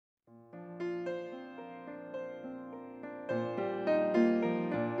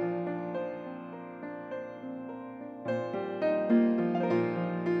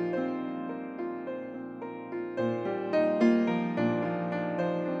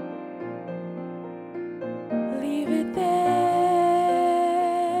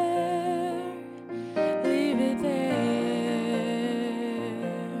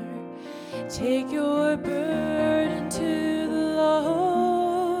Take your burden to the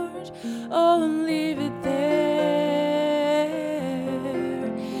Lord, oh, and leave it there.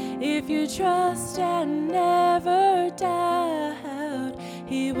 If you trust and never doubt,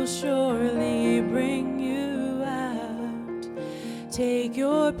 He will surely bring you out. Take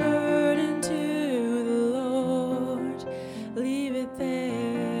your burden to the Lord, leave it there.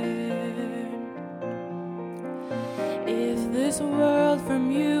 If this world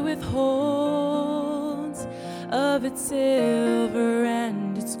from you withholds of its silver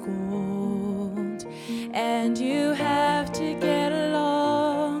and its gold, and you have to get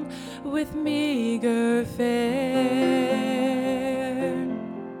along with meager fare,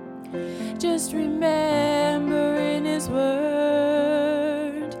 just remember in His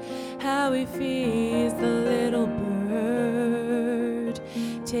word how He feeds the little bird.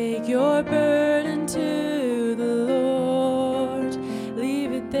 Take your burden to the Lord,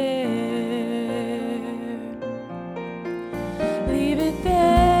 leave it there. Leave it there.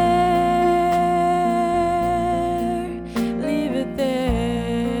 Leave it there.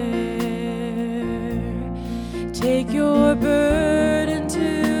 Take your burden to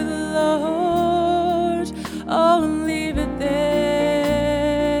the Lord, oh, and leave it there.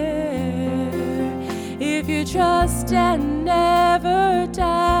 If you trust and never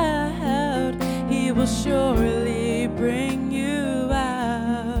doubt, He will surely bring you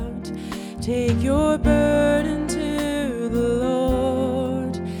out. Take your burden to the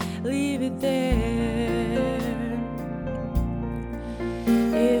Lord, leave it there.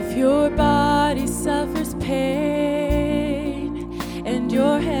 If your body suffers pain and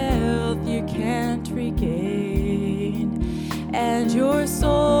your health you can't regain, and your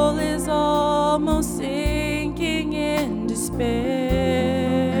soul is almost sinking in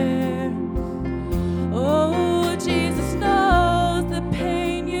despair, oh, Jesus knows the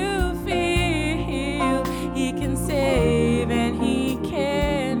pain you feel. He can save and He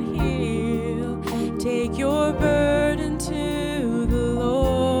can heal. Take your burden to the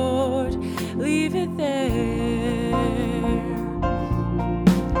Lord, leave it there.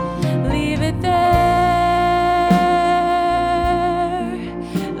 Leave it there.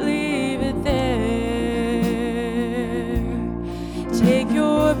 Leave it there. Take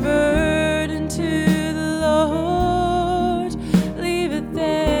your burden to the Lord, leave it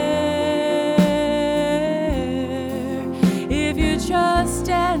there. If you trust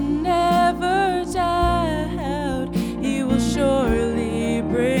and never doubt, He will surely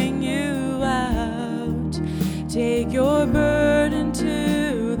bring you out. Take your burden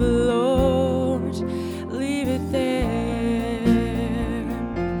to the Lord, leave it there.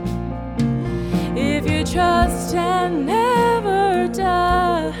 If you trust and never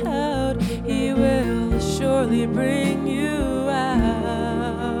doubt, He will surely bring you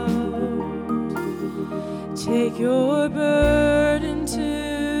out. Take your burden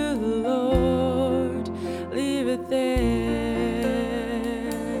to the Lord, leave it there.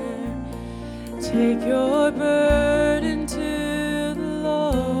 Take your burden.